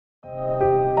My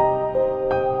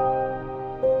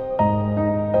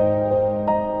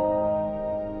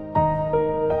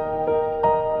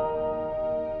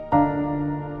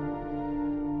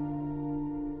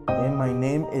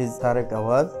name is Tarak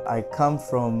Avad. I come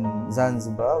from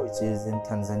Zanzibar, which is in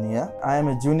Tanzania. I am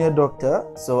a junior doctor,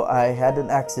 so I had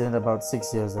an accident about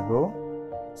 6 years ago.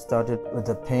 Started with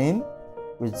a pain,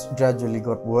 which gradually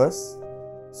got worse.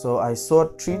 So I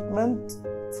sought treatment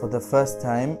for the first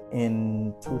time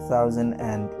in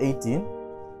 2018.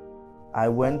 I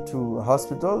went to a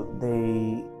hospital.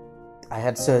 I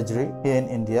had surgery here in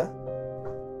India,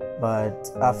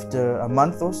 but after a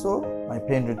month or so, my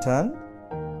pain returned.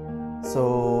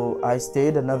 So I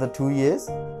stayed another 2 years.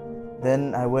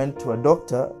 Then I went to a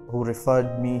doctor who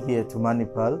referred me here to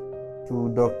Manipal, to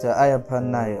Dr. Ayyapan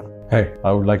V Nair. Hey,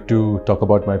 I would like to talk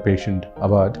about my patient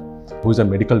Avad, who's a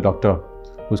medical doctor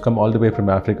who's come all the way from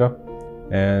Africa,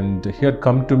 and he had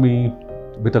come to me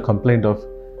with a complaint of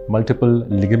multiple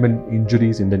ligament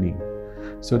injuries in the knee.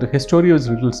 So the history was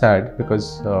a little sad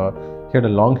because he had a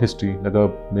long history,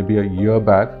 maybe a year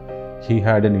back. He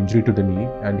had an injury to the knee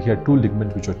and he had 2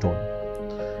 ligaments which were torn.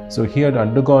 So he had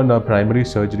undergone a primary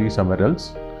surgery somewhere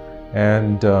else,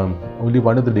 and only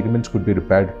one of the ligaments could be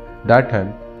repaired that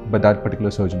time by that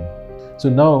particular surgeon. So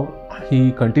now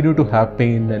he continued to have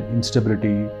pain and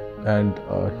instability, and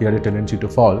he had a tendency to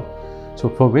fall. So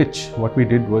for which what we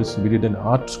did was we did an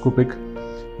arthroscopic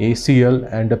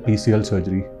ACL and a PCL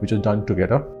surgery, which was done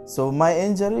together. So my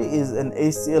injury is an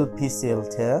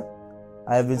ACL-PCL tear.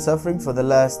 I have been suffering for the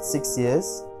last 6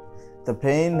 years. The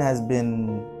pain has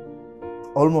been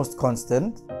almost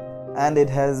constant, and it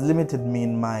has limited me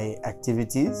in my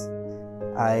activities.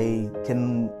 I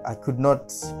could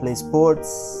not play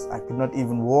sports. I could not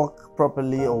even walk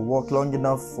properly or walk long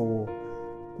enough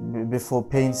before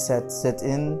pain set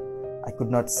in. I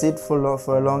could not sit for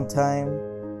a long time.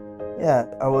 Yeah,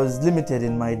 I was limited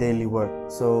in my daily work.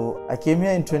 So I came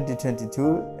here in 2022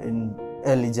 in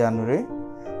early January,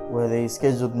 where they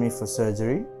scheduled me for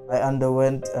surgery. I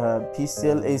underwent a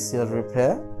PCL-ACL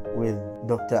repair with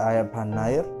Dr. Ayyapan V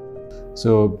Nair.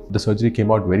 So the surgery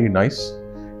came out very nice,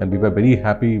 and we were very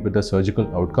happy with the surgical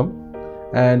outcome.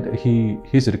 And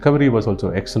his recovery was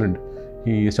also excellent.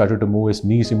 He started to move his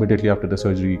knees immediately after the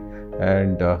surgery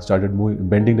and started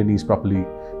bending the knees properly,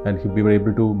 and we were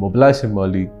able to mobilize him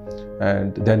early,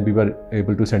 and then we were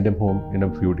able to send him home in a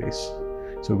few days.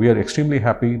 So we are extremely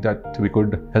happy that we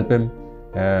could help him,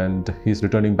 and he's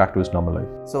returning back to his normal life.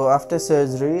 So after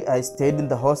surgery, I stayed in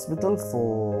the hospital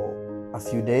for a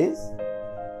few days.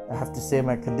 I have to say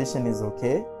my condition is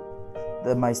okay.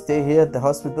 My stay here at the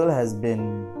hospital has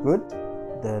been good.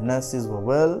 The nurses were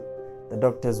well, the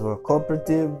doctors were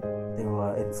cooperative, they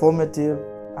were informative.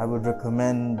 I would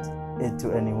recommend it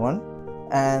to anyone.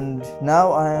 And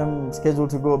now I am scheduled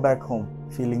to go back home,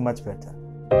 feeling much better.